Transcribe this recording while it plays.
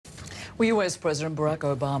Well, US President Barack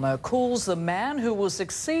Obama calls the man who will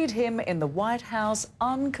succeed him in the White House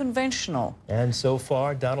unconventional. And so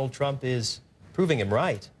far, Donald Trump is proving him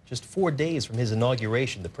right. Just 4 days from his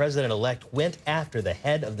inauguration, the president-elect went after the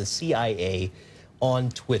head of the CIA on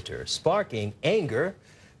Twitter, sparking anger.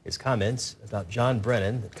 His comments about John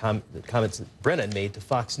Brennan, the comments that Brennan made to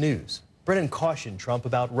Fox News. Brennan cautioned Trump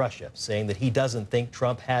about Russia, saying that he doesn't think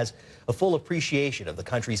Trump has a full appreciation of the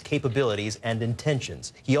country's capabilities and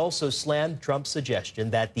intentions. He also slammed Trump's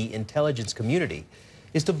suggestion that the intelligence community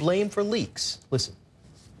is to blame for leaks. Listen.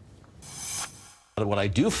 What I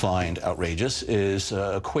do find outrageous is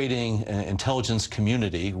equating an intelligence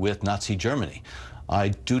community with Nazi Germany. I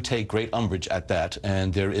do take great umbrage at that,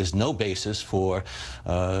 and there is no basis for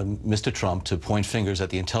Mr. Trump to point fingers at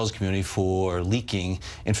the intelligence community for leaking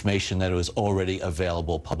information that was already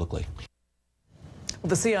available publicly.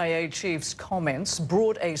 The CIA chief's comments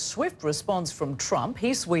brought a swift response from Trump. He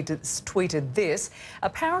tweeted this,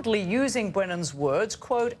 apparently using Brennan's words,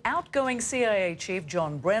 quote, outgoing CIA chief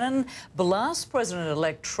John Brennan blasts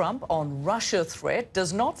President-elect Trump on Russia threat,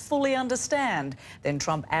 does not fully understand. Then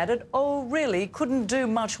Trump added, oh, really, couldn't do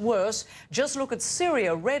much worse. Just look at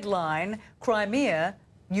Syria, red line, Crimea,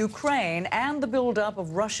 Ukraine, and the build-up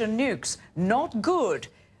of Russian nukes. Not good.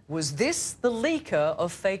 Was this the leaker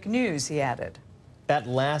of fake news, he added. That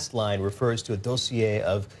last line refers to a dossier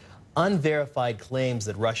of unverified claims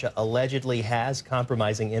that Russia allegedly has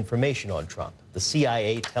compromising information on Trump. The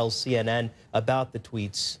CIA tells CNN about the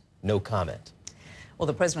tweets, no comment. Well,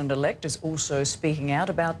 the president-elect is also speaking out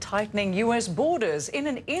about tightening US borders. In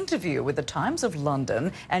an interview with the Times of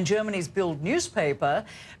London and Germany's Bild newspaper,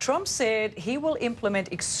 Trump said he will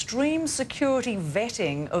implement extreme security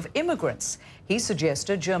vetting of immigrants. He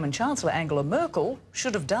suggested German Chancellor Angela Merkel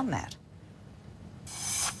should have done that.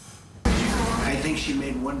 I think she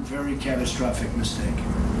made one very catastrophic mistake,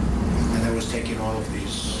 and that was taking all of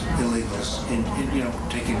these illegals and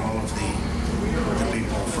taking all of the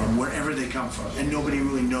people from wherever they come from, and nobody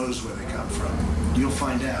really knows where they come from. You'll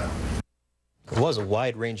find out. It was a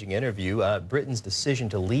wide-ranging interview. Britain's decision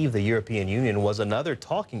to leave the European Union was another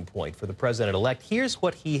talking point for the president-elect. Here's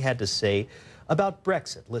what he had to say about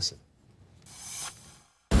Brexit. Listen.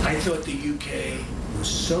 I thought the UK was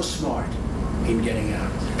so smart in getting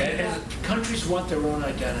out. And countries want their own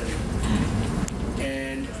identity.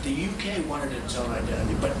 And the UK wanted its own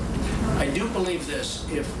identity. But I do believe this,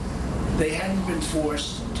 if they hadn't been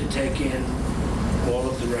forced to take in all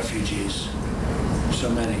of the refugees, so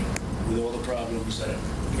many, with all the problems that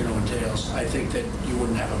it entails, I think that you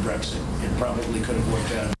wouldn't have a Brexit. It probably could have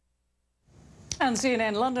worked out. And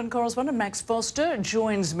CNN London correspondent Max Foster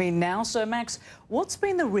joins me now. So, Max, what's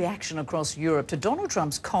been the reaction across Europe to Donald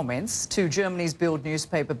Trump's comments to Germany's Bild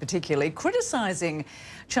newspaper, particularly criticising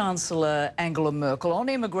Chancellor Angela Merkel on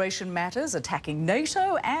immigration matters, attacking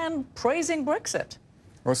NATO and praising Brexit?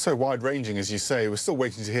 Well, it's so wide-ranging, as you say. We're still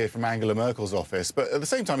waiting to hear from Angela Merkel's office. But at the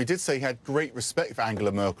same time, he did say he had great respect for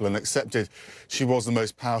Angela Merkel and accepted she was the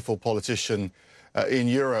most powerful politician in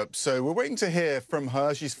Europe. So we're waiting to hear from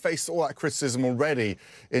her. She's faced all that criticism already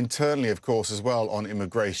internally, of course, as well on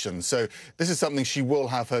immigration. So this is something she will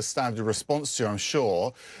have her standard response to, I'm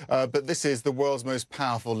sure. But this is the world's most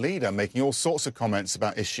powerful leader making all sorts of comments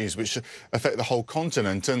about issues which affect the whole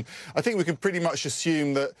continent. And I think we can pretty much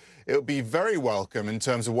assume that it would be very welcome in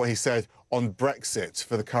terms of what he said on Brexit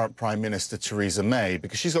for the current Prime Minister, Theresa May,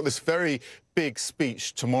 because she's got this very big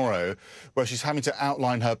speech tomorrow where she's having to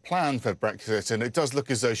outline her plan for Brexit, and it does look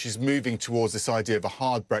as though she's moving towards this idea of a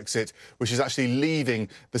hard Brexit, which is actually leaving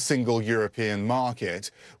the single European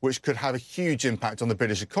market, which could have a huge impact on the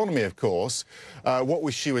British economy, of course.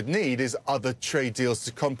 What she would need is other trade deals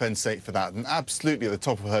to compensate for that, and absolutely at the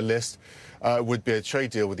top of her list would be a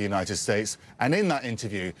trade deal with the United States. And in that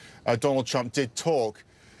interview, Donald Trump did talk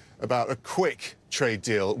about a quick trade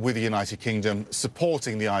deal with the United Kingdom,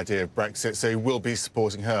 supporting the idea of Brexit, so he will be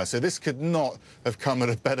supporting her. So this could not have come at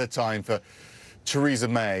a better time for Theresa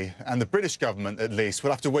May and the British government, at least.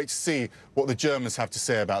 We'll have to wait to see what the Germans have to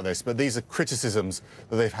say about this, but these are criticisms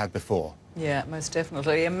that they've had before. Yeah, most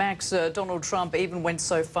definitely. And Max, Donald Trump even went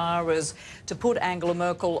so far as to put Angela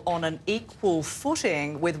Merkel on an equal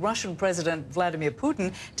footing with Russian President Vladimir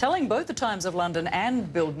Putin, telling both the Times of London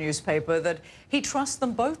and Bild newspaper that he trusts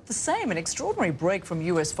them both the same. An extraordinary break from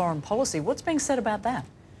US foreign policy. What's being said about that?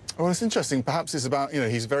 Well, it's interesting. Perhaps it's about,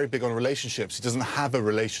 he's very big on relationships. He doesn't have a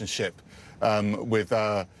relationship with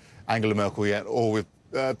Angela Merkel yet, or with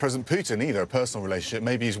President Putin either, a personal relationship.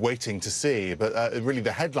 Maybe he's waiting to see. But really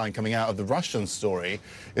the headline coming out of the Russian story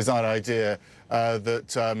is that idea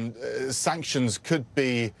that sanctions could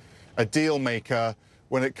be a deal maker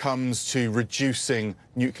when it comes to reducing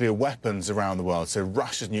nuclear weapons around the world, so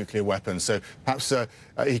Russia's nuclear weapons. So perhaps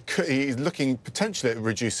he's looking potentially at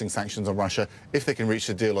reducing sanctions on Russia if they can reach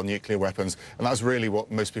a deal on nuclear weapons. And that's really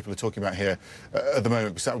what most people are talking about here at the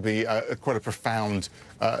moment, because that would be quite a profound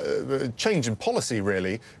change in policy,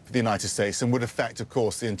 really, for the United States, and would affect, of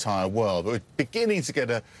course, the entire world. But we're beginning to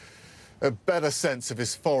get a better sense of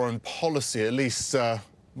his foreign policy, at least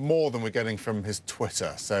more than we're getting from his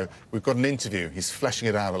Twitter. So we've got an interview. He's fleshing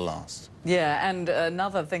it out at last. Yeah, and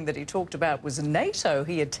another thing that he talked about was NATO.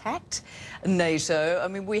 He attacked NATO. I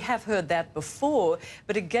mean, we have heard that before,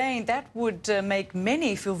 but again, that would make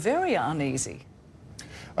many feel very uneasy.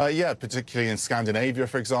 Yeah, particularly in Scandinavia,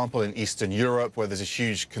 for example, in Eastern Europe, where there's a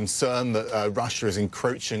huge concern that Russia is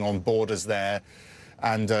encroaching on borders there,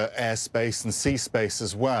 and airspace and sea space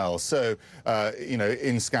as well. So, you know,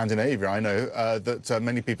 in Scandinavia, I know that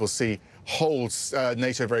many people hold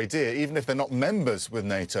NATO very dear, even if they're not members with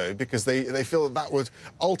NATO, because they feel that that would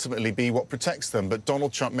ultimately be what protects them. But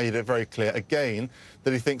Donald Trump made it very clear again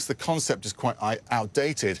that he thinks the concept is quite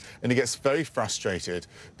outdated, and he gets very frustrated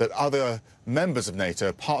that other members of NATO,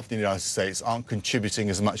 apart from the United States, aren't contributing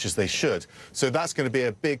as much as they should. So that's going to be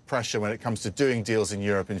a big pressure when it comes to doing deals in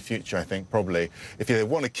Europe in future, I think, probably. If they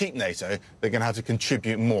want to keep NATO, they're going to have to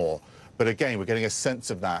contribute more. But again, we're getting a sense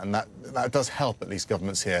of that, and that does help at least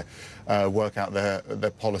governments here work out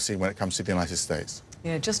their policy when it comes to the United States.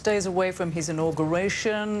 Yeah, just days away from his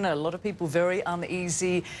inauguration, a lot of people very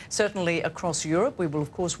uneasy, certainly across Europe. We will,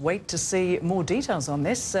 of course, wait to see more details on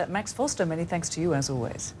this. Max Foster, many thanks to you, as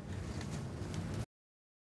always.